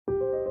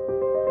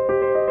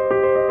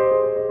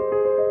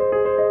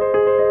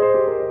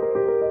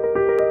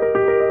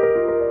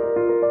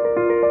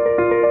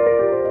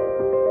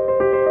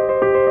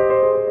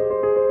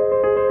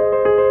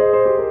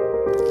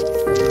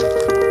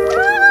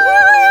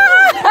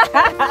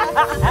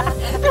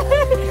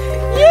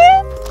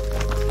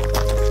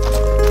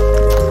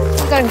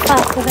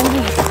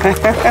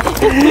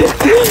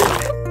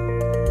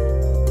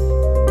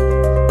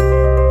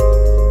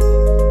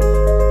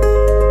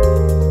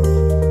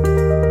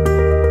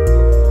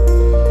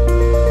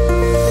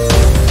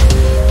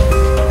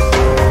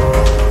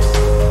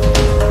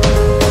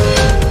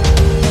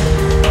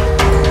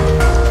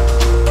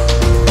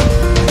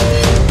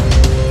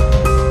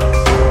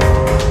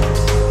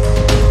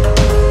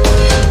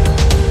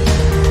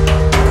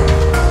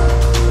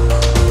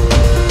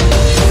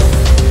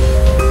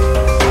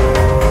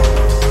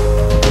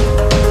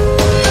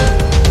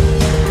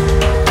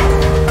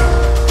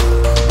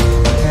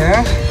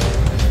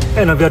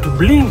Na viatu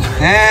bling.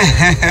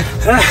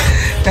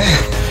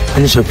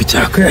 Onyesha picha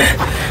yako.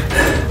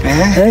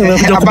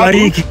 Unakuja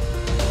kubariki.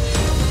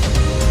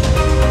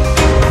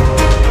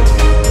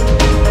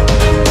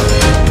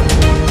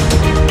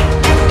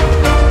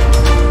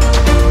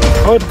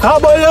 Hot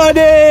cowboy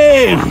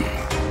loading.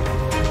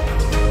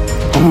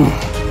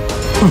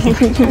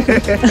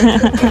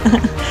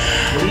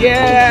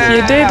 Yeah.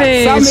 You did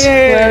it.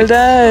 Well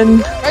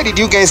done. Why did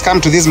you guys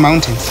come to these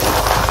mountains?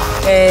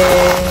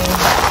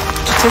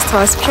 To test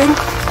our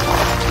strength,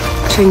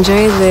 to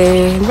enjoy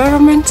the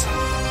environment.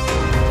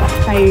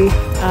 Hi,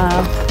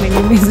 my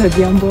name is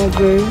Adhiambo.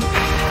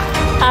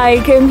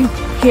 I came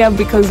here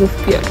because of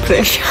peer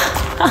pressure.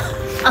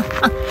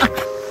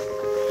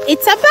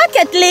 It's a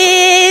bucket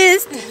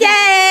list!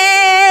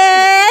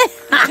 Yay!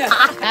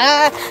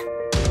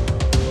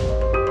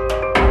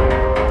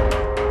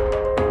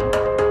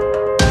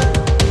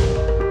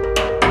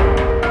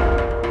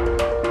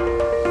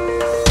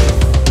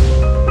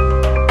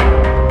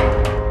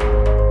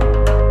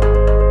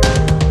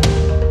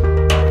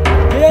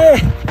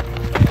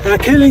 They're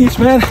killing it,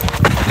 man.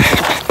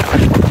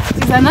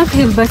 It's an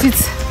uphill, but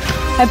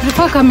I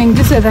prefer coming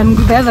this way than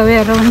the other way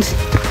around.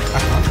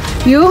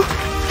 You?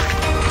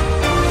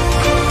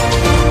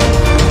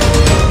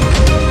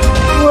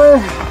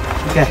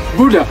 Okay.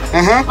 Buddha.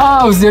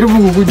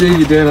 Usijaribu kukuja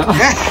hii tena.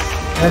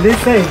 And this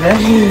side,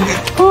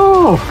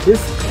 oh, this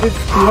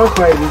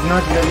clockwise is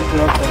not really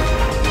clockwise.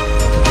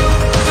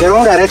 The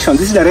wrong direction.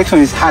 This direction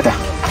is harder.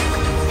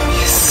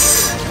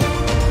 Yes.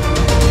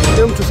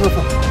 Jump to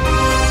sofa.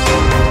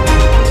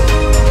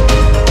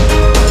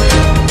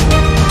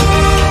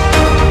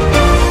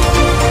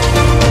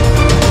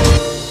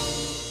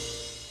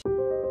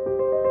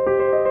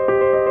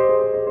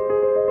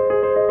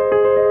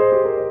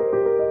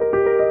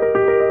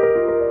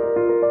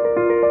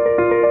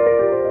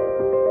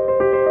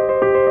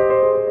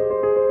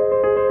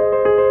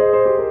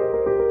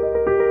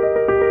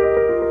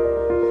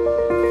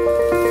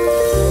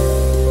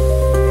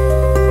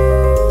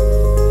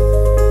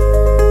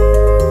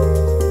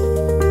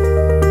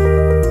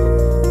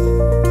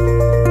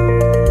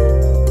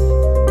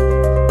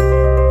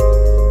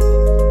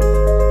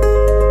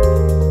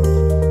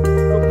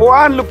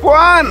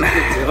 Lupuan!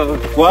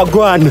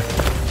 Wagwan!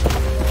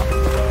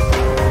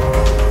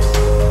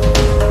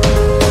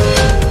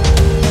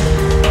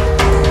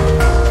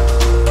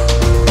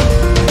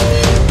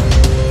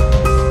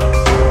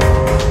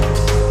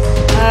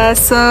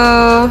 So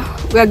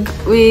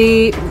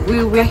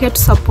we're here to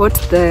support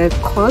the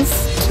cause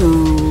to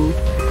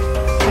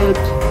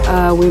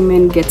help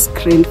women get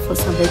screened for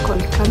cervical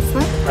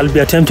cancer. I'll be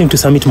attempting to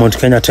summit Mount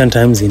Kenya 10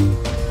 times in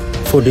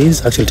 4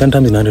 days, actually 10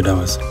 times in 100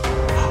 hours.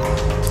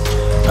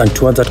 And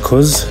towards that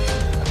cause,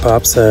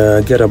 perhaps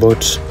get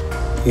about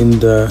in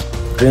the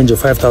range of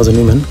 5,000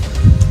 women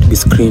to be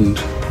screened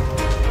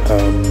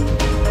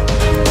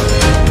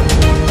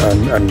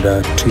and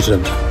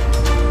treated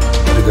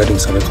regarding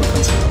cervical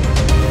cancer.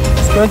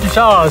 It's going to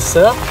shower us,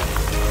 sir.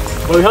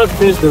 But we have to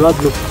finish the lab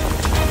look.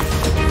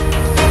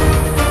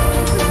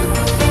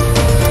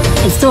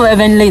 It's so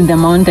heavenly in the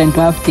mountain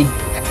to have tea.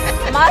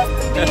 Must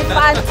be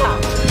Fanta.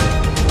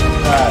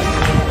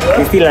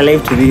 You're still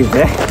alive to live,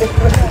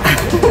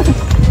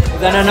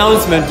 An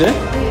announcement,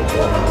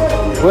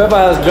 whoever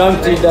has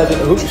drunk tea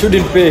who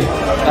shouldn't pay. I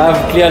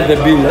have cleared the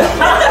bill.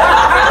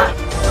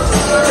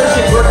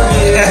 She brought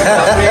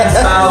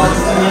me